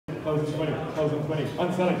1,020, 1,020.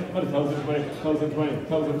 I'm selling at 1,020, 1,020,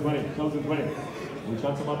 1,020, 1,020. We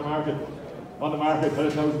chance them on the market. On the market at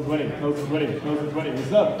 1,020, 1,020, 1,020. We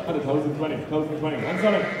sell at 1,020, 1,020. I'm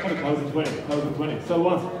selling at 1,020, 1,020. Sell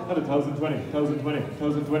once at 1,020, 1,020,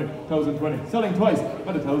 1,020, 1,020. Selling twice at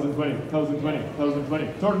 1,020, 1,020, 1,020.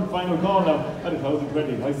 Third and final call now at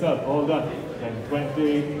 1,020. I sell, all done. 10,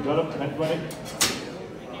 20, got up, 10, 20.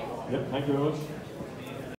 Yep, thank you very much.